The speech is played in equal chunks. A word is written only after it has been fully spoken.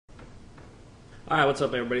Alright, what's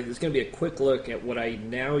up everybody? This is going to be a quick look at what I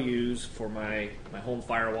now use for my home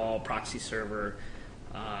firewall, proxy server,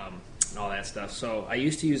 and all that stuff. So I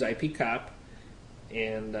used to use IPcop,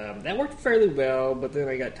 and that worked fairly well, but then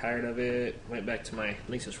I got tired of it, went back to my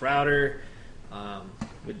Linksys router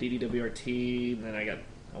with DDWRT, and then I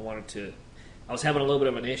was having a little bit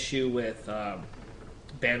of an issue with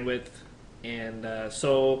bandwidth, and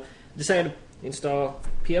so decided to install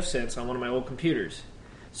pfSense on one of my old computers.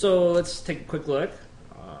 So let's take a quick look.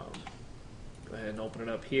 Go ahead and open it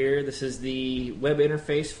up here. This is the web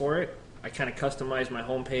interface for it. I kind of customized my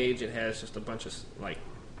home page. It has just a bunch of like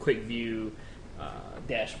quick view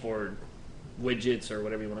dashboard widgets or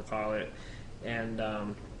whatever you want to call it.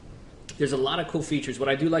 And there's a lot of cool features. What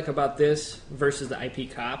I do like about this versus the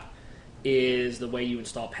IPcop is the way you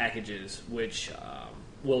install packages, which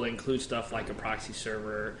will include stuff like a proxy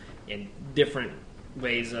server and different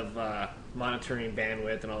ways of monitoring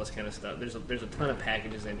bandwidth and all this kind of stuff. There's a ton of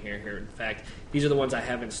packages in here. In fact, these are the ones I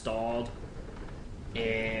have installed,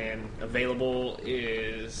 and available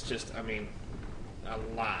is just, a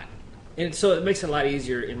lot. And so it makes it a lot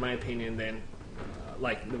easier, in my opinion, than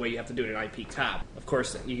like the way you have to do it in IPcop. Of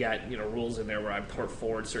course, you got rules in there where I port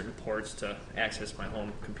forward certain ports to access my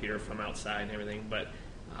home computer from outside and everything, but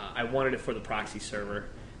I wanted it for the proxy server.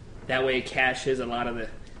 That way it caches a lot of the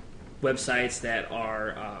websites that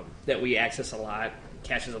are that we access a lot,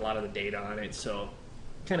 caches a lot of the data on it, so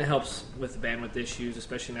kind of helps with the bandwidth issues,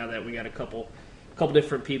 especially now that we got a couple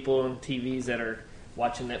different people and TVs that are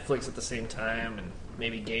watching Netflix at the same time and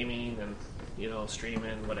maybe gaming and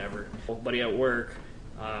streaming, whatever. A buddy at work,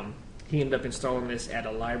 he ended up installing this at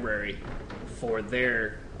a library for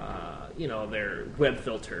their their web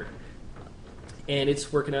filter, and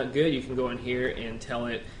it's working out good. You can go in here and tell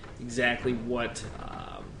it exactly what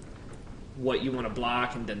you want to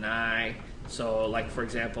block and deny. So like for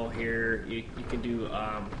example here you can do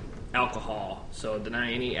alcohol, so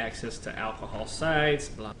deny any access to alcohol sites,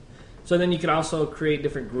 blah. So then you can also create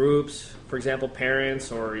different groups, for example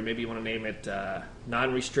parents, or maybe you want to name it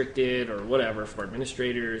non-restricted or whatever for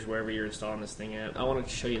administrators, wherever you're installing this thing at. I wanted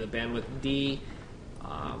to show you the bandwidth D.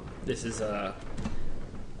 This is a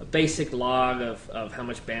basic log of how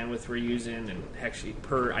much bandwidth we're using, and actually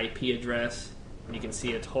per IP address. You can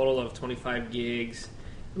see a total of 25 gigs.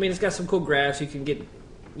 It's got some cool graphs.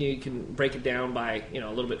 You can break it down by a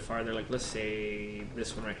little bit farther. Like let's say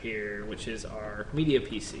this one right here, which is our media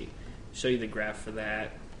PC. Show you the graph for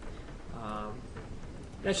that.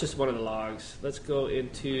 That's just one of the logs. Let's go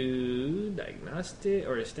into diagnostic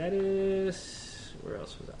or status. Where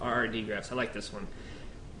else was it? RRD graphs. I like this one.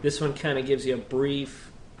 This one kind of gives you a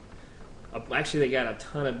brief. Actually, they got a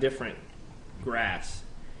ton of different graphs.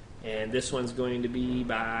 And this one's going to be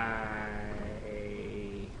by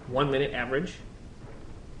 1 minute average.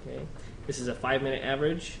 Okay, this is a 5 minute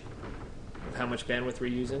average of how much bandwidth we're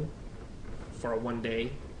using for a 1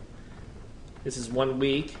 day. This is 1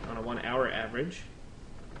 week on a 1 hour average.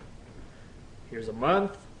 Here's a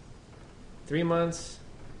month, 3 months,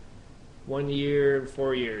 1 year,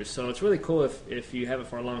 4 years. So it's really cool if you have it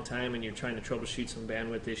for a long time and you're trying to troubleshoot some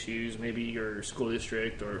bandwidth issues. Maybe your school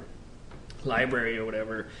district or library or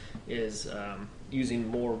whatever is using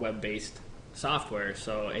more web-based software,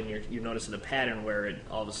 and you're noticing a pattern where it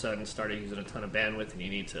all of a sudden started using a ton of bandwidth and you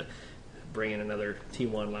need to bring in another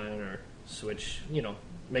T1 line or switch,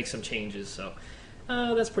 make some changes. So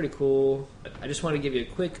that's pretty cool. I just want to give you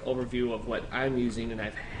a quick overview of what I'm using, and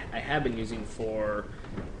I have been using for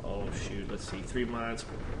 3 months,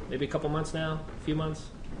 maybe a couple months now, a few months,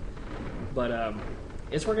 but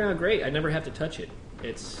it's working out great. I never have to touch it.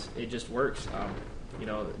 It just works.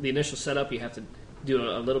 The initial setup you have to do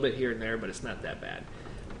a little bit here and there, but it's not that bad.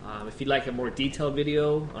 If you'd like a more detailed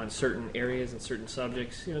video on certain areas and certain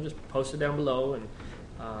subjects, just post it down below, and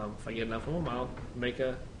if I get enough of them, I'll make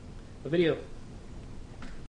a video.